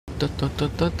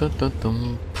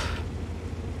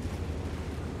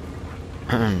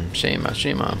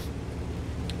Shema.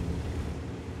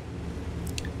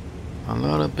 A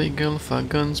lot of big alpha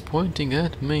guns pointing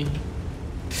at me.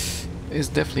 It's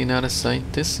definitely not a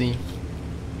sight to see.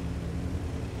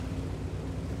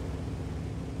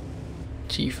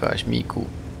 Chifas, Miku.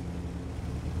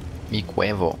 Mi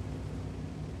cuevo.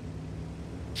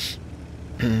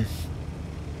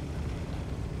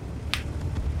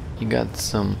 You got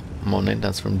some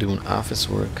monedas from doing office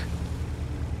work.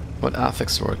 What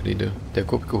office work do you do? Te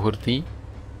kupkuhurti?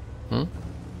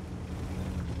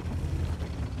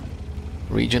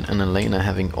 Region and Elena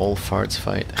having all farts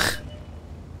fight.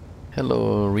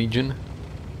 Hello, Region.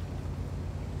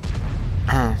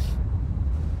 Kinda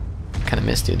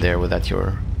missed you there without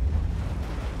your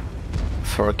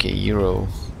 4K Euro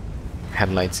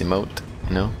headlights emote,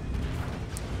 you know?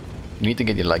 You need to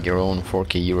get your own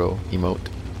 4K Euro emote.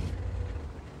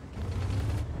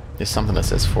 There's something that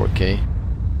says 4K.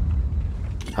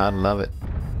 I'd love it.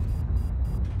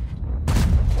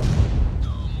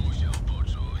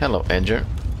 Hello, Edger.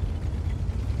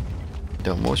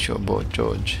 Domosho Bo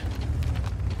George.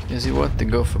 Is he what to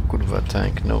go for kurva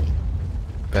tank? No.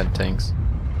 Bad tanks.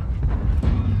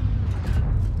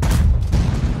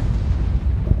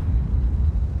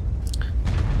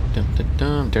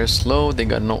 They're slow, they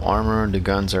got no armor, the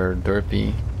guns are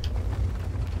derpy.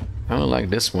 I don't like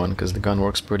this one because the gun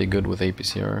works pretty good with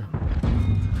APCR.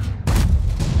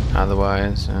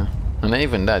 Otherwise, and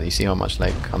even that, you see how much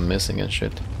like I'm missing and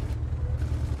shit.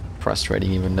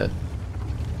 Frustrating even that.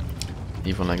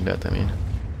 Even like that, I mean.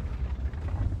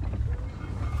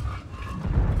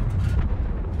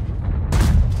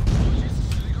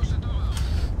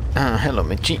 Hello,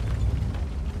 Michi.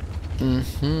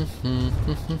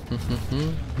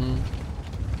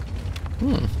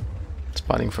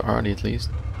 Spotting for Artie at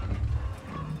least.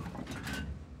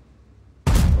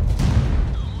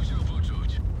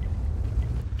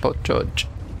 Bot judge.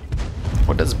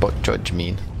 What does bot judge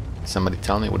mean? Somebody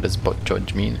tell me, what does bot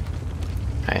judge mean?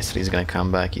 I said he's gonna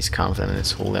come back, he's confident in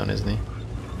his hold down, isn't he?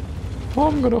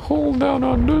 I'm gonna hold down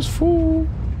on this fool.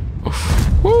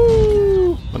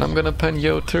 Woo! But I'm gonna pen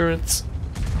yo turrets.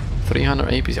 300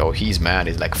 APs. Oh, he's mad.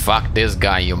 He's like, fuck this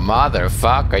guy, you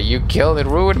motherfucker. You killed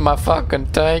and ruined my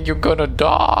fucking tank. You're gonna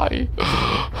die.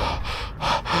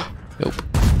 Nope.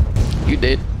 You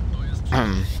did.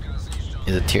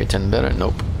 Is it tier 10 better?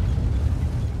 Nope.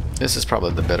 This is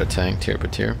probably the better tank, tier per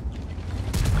tier.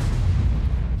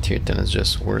 Tier 10 is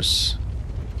just worse.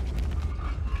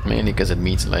 Mainly because it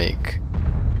meets like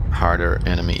harder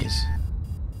enemies.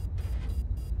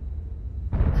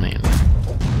 Mainly.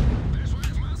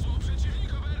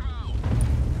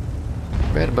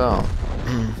 Red ball.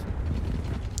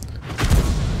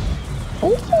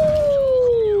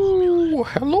 Oh,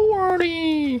 hello,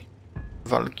 Artie.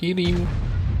 Valkyrie.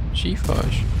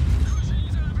 Chifash.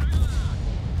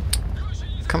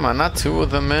 Come on, not two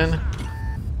of them, man.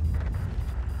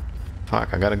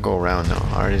 Fuck, I gotta go around now.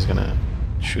 Artie's gonna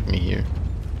shoot me here.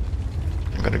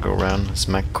 I gotta go around.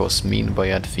 Smack Kosmin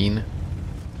Bayadfin.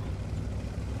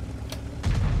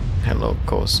 Hello,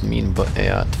 Kosmin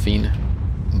Bayadfin.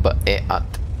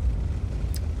 Baeat.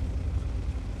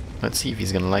 Let's see if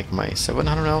he's gonna like my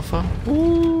 700 alpha.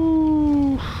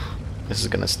 Ooh. This is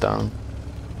gonna stung.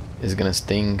 This is gonna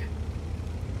sting.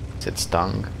 Is it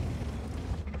stung?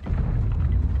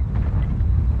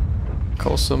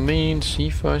 Kosmin,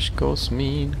 Shifash,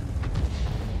 Kosmin.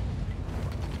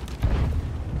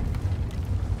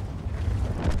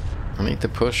 I need to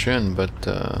push in, but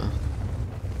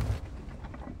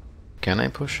can I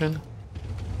push in?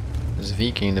 There's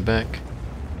Viki in the back.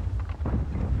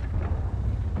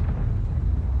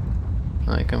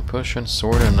 I can push in,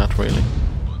 sorta, not really.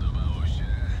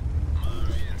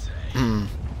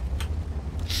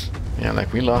 Yeah,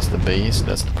 like we lost the base,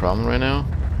 that's the problem right now.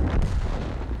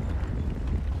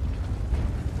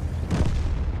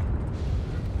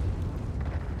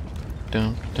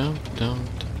 Dum dum dum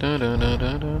dum dum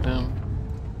dum dum dum.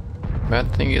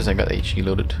 Bad thing is I got HE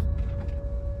loaded.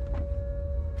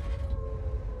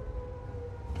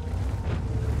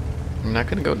 I'm not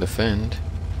gonna go defend.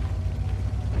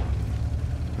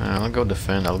 I'll go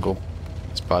defend, I'll go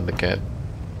spot the cat.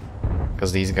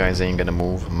 Because these guys ain't gonna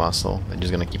move muscle, they're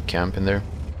just gonna keep camping there.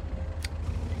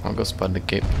 I'll go spot the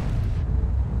cape.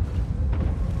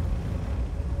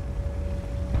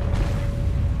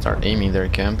 Start aiming their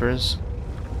campers.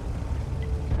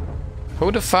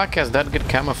 Who the fuck has that good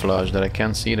camouflage that I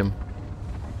can't see them?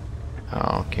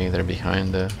 Oh, okay, they're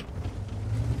behind the...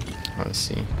 Let's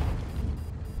see.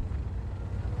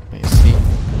 Let me see.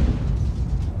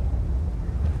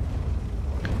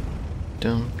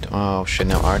 Oh shit,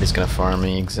 now Artie's gonna farm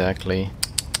me, exactly.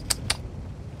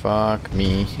 Fuck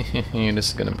me. This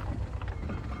is gonna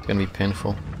be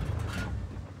painful.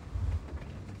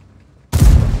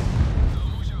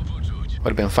 Would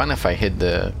have been fun if I hit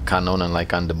the cannon and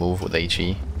like on the move with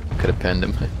HE. Could have pinned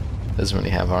him. Doesn't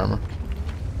really have armor.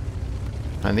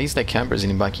 And these like campers in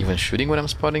the back even shooting what I'm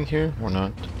spotting here or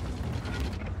not?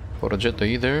 Porogetto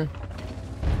either.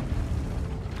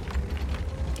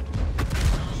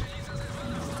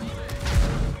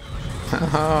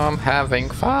 I'm having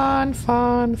fun.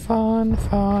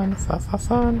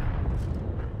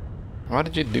 Why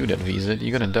did you do that, Visa?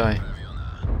 You're gonna die.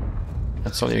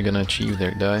 That's all you're gonna achieve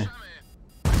there, die.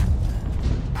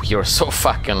 You're so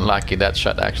fucking lucky that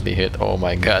shot actually hit. Oh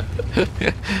my god.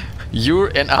 You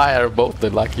and I are both the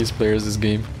luckiest players this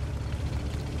game.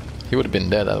 He would have been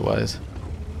dead otherwise.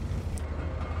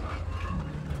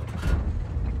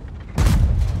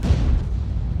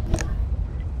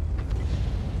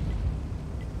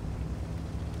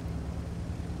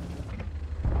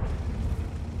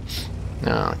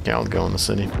 No, okay, I'll go in the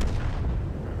city.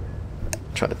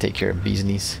 Try to take care of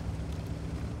business.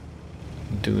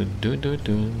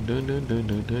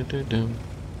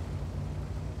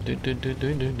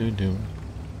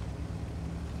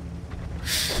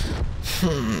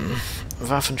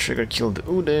 Waffen trigger killed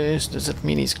Udes. Does that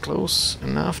mean he's close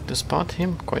enough to spot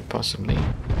him? Quite possibly.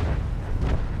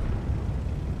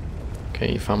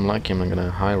 Okay, if I'm lucky, I'm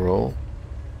gonna high roll.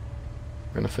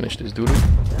 I'm gonna finish this doodle.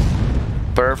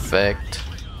 Perfect.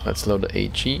 Let's load the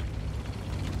HE.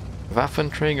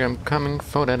 Waffen trigger, I'm coming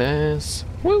for that ass.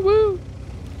 Woo woo!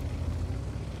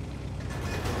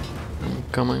 I'm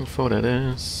coming for that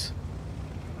ass.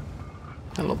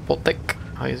 Hello, Potek.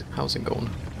 How's it going?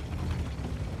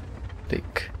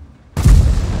 Dick.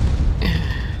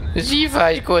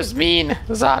 Dziwaś, Kosmin!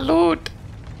 Salut!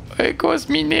 Hey,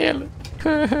 Kosminel!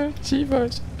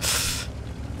 Dziwaś.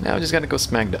 Now I just gotta go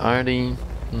smack the Artie.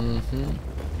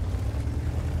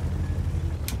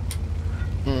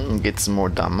 Get some more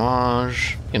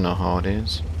damage. You know how it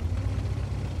is.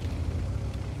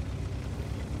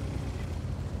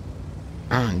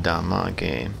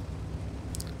 Damage.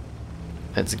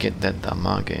 Let's get that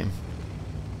damage.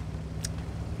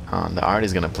 The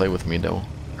Artie's gonna play with me though.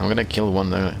 I'm gonna kill one,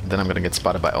 then I'm gonna get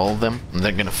spotted by all of them, and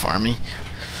they're gonna farm me.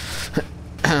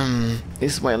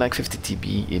 This is why I like 50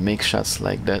 TB. It makes shots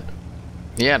like that.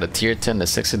 Yeah, the tier 10, the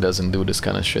 60 doesn't do this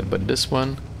kind of shit, but this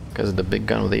one, because of the big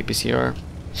gun with APCR,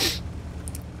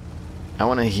 I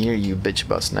wanna hear you bitch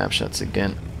about snapshots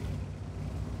again.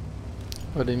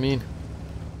 What do you mean?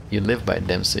 You live by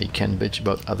them, so you can't bitch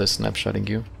about others snapshotting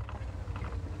you.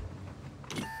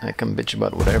 I can bitch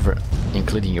about whatever,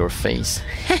 including your face.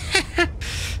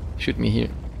 Shoot me here.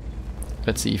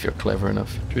 Let's see if you're clever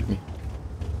enough. Shoot me.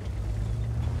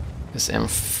 The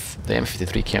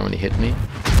M53 can't really hit me.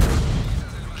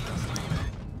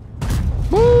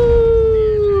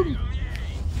 Woo!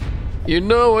 You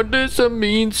know what this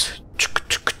means.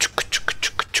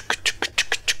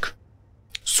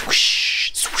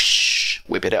 Swoosh, swoosh.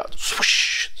 Whip it out.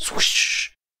 Swoosh,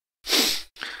 swoosh.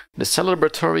 The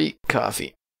celebratory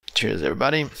coffee. Cheers,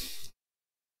 everybody.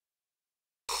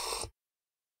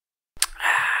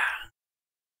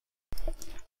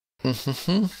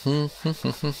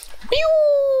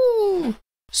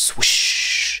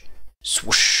 Swoosh,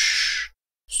 swoosh,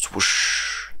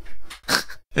 swoosh.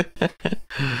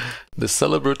 The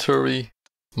celebratory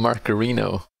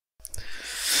Marcarino.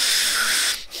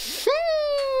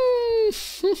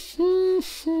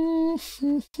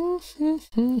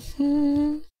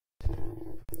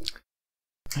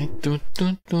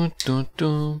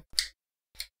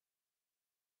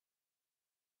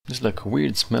 There's like a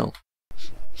weird smell.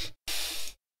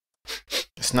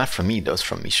 It's not from me, though, it's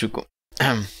from Mishuko.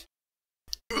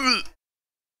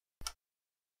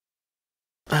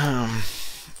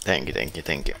 Thank you, thank you,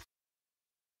 thank you.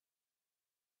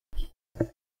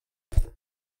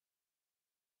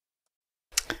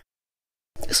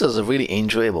 This was a really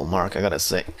enjoyable mark, I gotta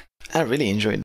say. I really enjoyed